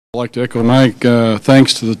I'd like to echo Mike.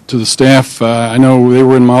 Thanks to the staff. I know they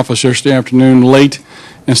were in my office yesterday afternoon late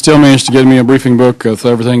and still managed to get me a briefing book with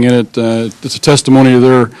everything in it. It's a testimony of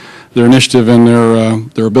their initiative and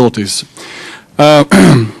their abilities. Thank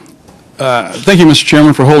you, Mr.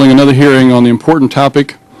 Chairman, for holding another hearing on the important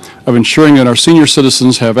topic of ensuring that our senior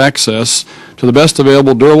citizens have access to the best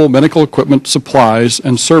available durable medical equipment, supplies,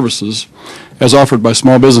 and services as offered by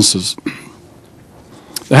small businesses.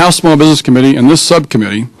 The House Small Business Committee and this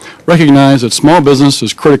subcommittee recognize that small business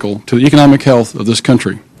is critical to the economic health of this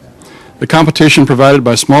country. The competition provided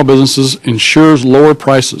by small businesses ensures lower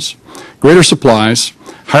prices, greater supplies,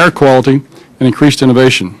 higher quality, and increased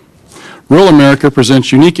innovation. Rural America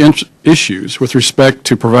presents unique issues with respect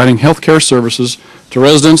to providing health care services to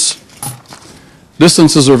residents.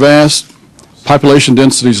 Distances are vast, population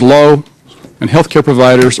density is low, and health care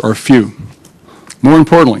providers are few. More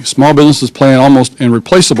importantly, small businesses play an almost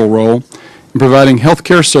irreplaceable role in providing health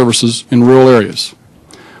care services in rural areas.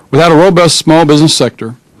 Without a robust small business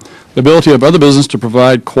sector, the ability of other businesses to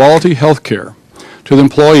provide quality health care to the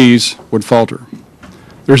employees would falter.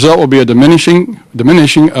 The result will be a diminishing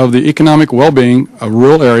of the economic well-being of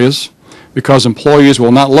rural areas because employees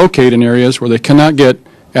will not locate in areas where they cannot get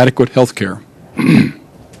adequate health care.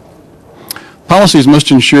 Policies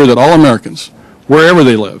must ensure that all Americans, wherever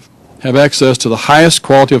they live, have access to the highest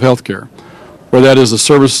quality of health care, whether that is the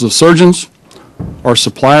services of surgeons or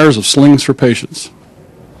suppliers of slings for patients.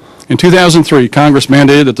 In 2003, Congress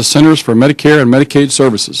mandated that the Centers for Medicare and Medicaid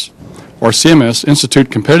Services, or CMS, institute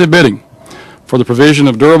competitive bidding for the provision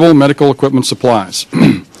of durable medical equipment supplies.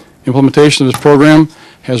 Implementation of this program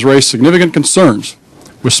has raised significant concerns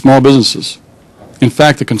with small businesses. In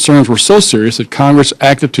fact, the concerns were so serious that Congress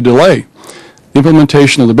acted to delay the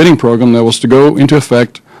implementation of the bidding program that was to go into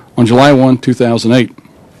effect on July 1, 2008.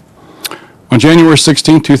 On January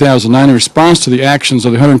 16, 2009, in response to the actions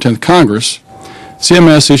of the 110th Congress,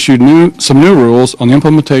 CMS issued some new rules on the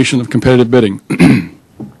implementation of competitive bidding.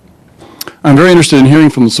 I'm very interested in hearing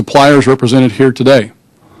from the suppliers represented here today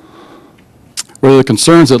whether the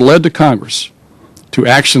concerns that led to Congress to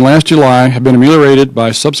action last July have been ameliorated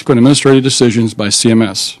by subsequent administrative decisions by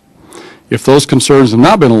CMS. If those concerns have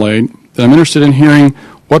not been allayed, then I'm interested in hearing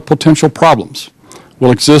what potential problems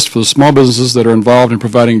will exist for the small businesses that are involved in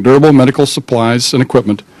providing durable medical supplies and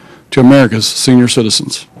equipment to America's senior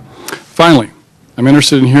citizens. Finally, I'm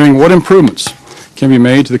interested in hearing what improvements can be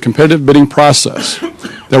made to the competitive bidding process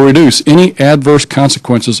that will reduce any adverse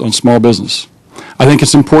consequences on small business. I think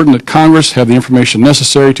it's important that Congress have the information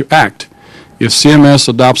necessary to act if CMS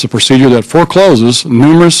adopts a procedure that forecloses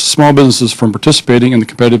numerous small businesses from participating in the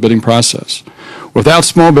competitive bidding process. Without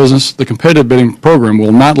small business, the competitive bidding program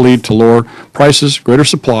will not lead to lower prices, greater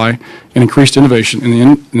supply, and increased innovation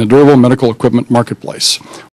in the durable medical equipment marketplace.